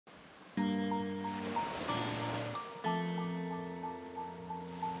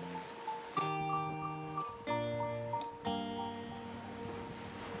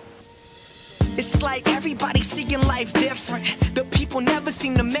It's like everybody seeing life different. The people never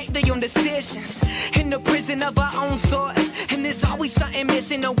seem to make their own decisions. In the prison of our own thoughts, and there's always something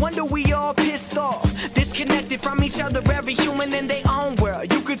missing. No wonder we all pissed off, disconnected from each other. Every human in their own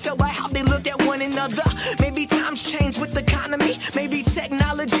world. You could tell by how they look at one another. Maybe times change with the economy, maybe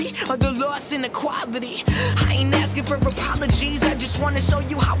technology, or the loss in equality. I ain't asking for apologies, I just wanna show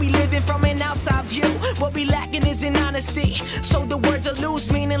you how we living from an outside view. What we lacking is in honesty, so the words will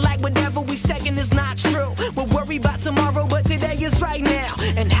lose meaning like whatever we second is not true. We'll worry about tomorrow, but today is right now.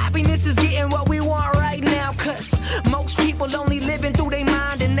 And happiness is getting what we want right now. Cause most people only living through their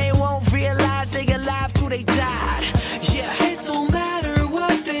mind, and they won't realize they alive till they died. Yeah, it don't matter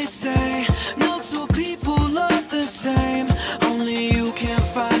what they say, no two people love the same. Only you can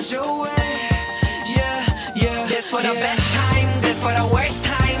find your way. Yeah, yeah. This for the best times, this for the worst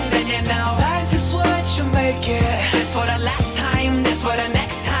times, and you know life is what you make it. This for the last time, this for the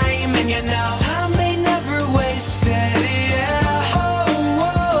next time, and you know time may never wasted. Yeah.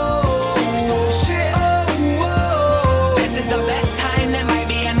 Oh, oh, shit. Oh, oh. This is the best time, there might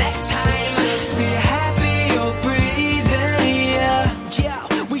be a next time. So just be happy you're breathing. Yeah.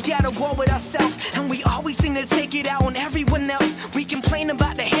 Yeah, we got a war with ourselves, and we always seem to take it out on everyone else. We complain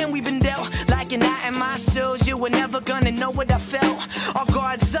about the hand we've been dealt. Like an eye in my shoes, you were never gonna know what I felt. Our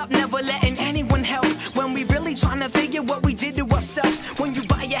guards up, never letting anyone help. When we really trying to figure what we did to ourselves. When you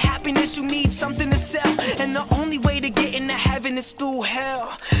buy your happiness, you need something to sell. And the only way to get into heaven is through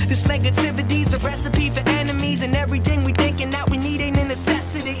hell. This negativity's a recipe for enemies, and everything we thinking that we need ain't a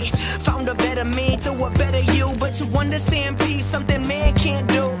necessity. Found a better me through a better you, but to understand peace, something man can't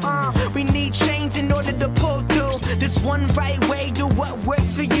do. We need change in order to pull through. This one right way, do what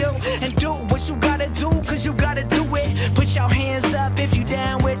works for you, and do what you gotta do, cause you gotta do it. Put your hands up if you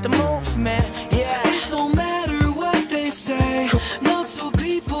down with the movement. Yeah, it don't matter what they say, no two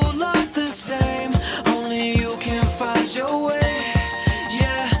people look the same. Only you can find your way.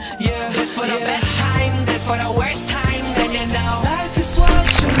 Yeah, yeah. This for the best times, this for the worst times, and you know life is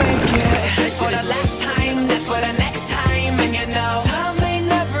what you make it. This for the last time, this for the next time, and you know time may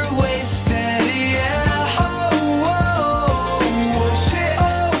never wasted. Yeah. Oh, oh, shit.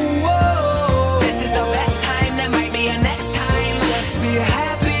 Oh, oh. This is the best time, there might be a next time. So just be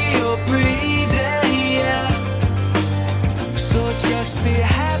happy you're breathing. Yeah. So just be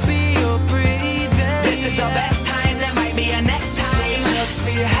happy you're breathing. This is the best time, there might be a next time. So just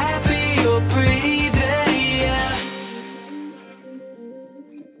be happy you're breathing. Yeah.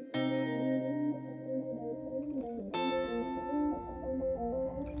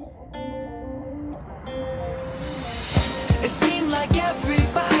 It seems like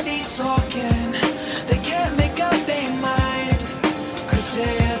everybody talking, they can't make up their mind, cause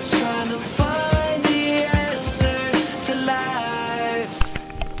they're trying to find the answers to life.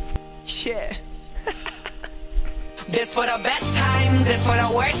 Yeah. This for the best times, this for the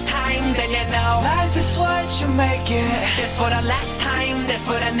worst times, and you know life is what you make it. This for the last time, this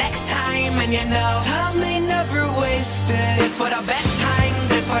for the next time, and you know time may never wasted. This for the best times,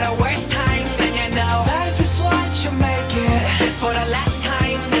 this for the worst times, and you know life is what you make it. This for the last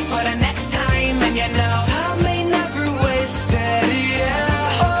time, this for the next time, and you know time may never wasted.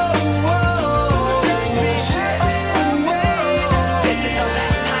 Yeah. Oh, oh, just be happy. This is the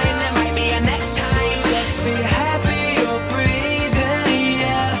last time, there might be a next time. So just be happy you're breathing.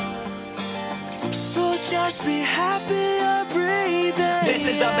 Yeah. So just be happy you're breathing. This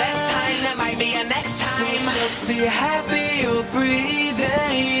is the best time, there might be a next time. So just be happy you're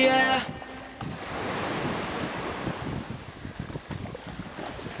breathing. Yeah.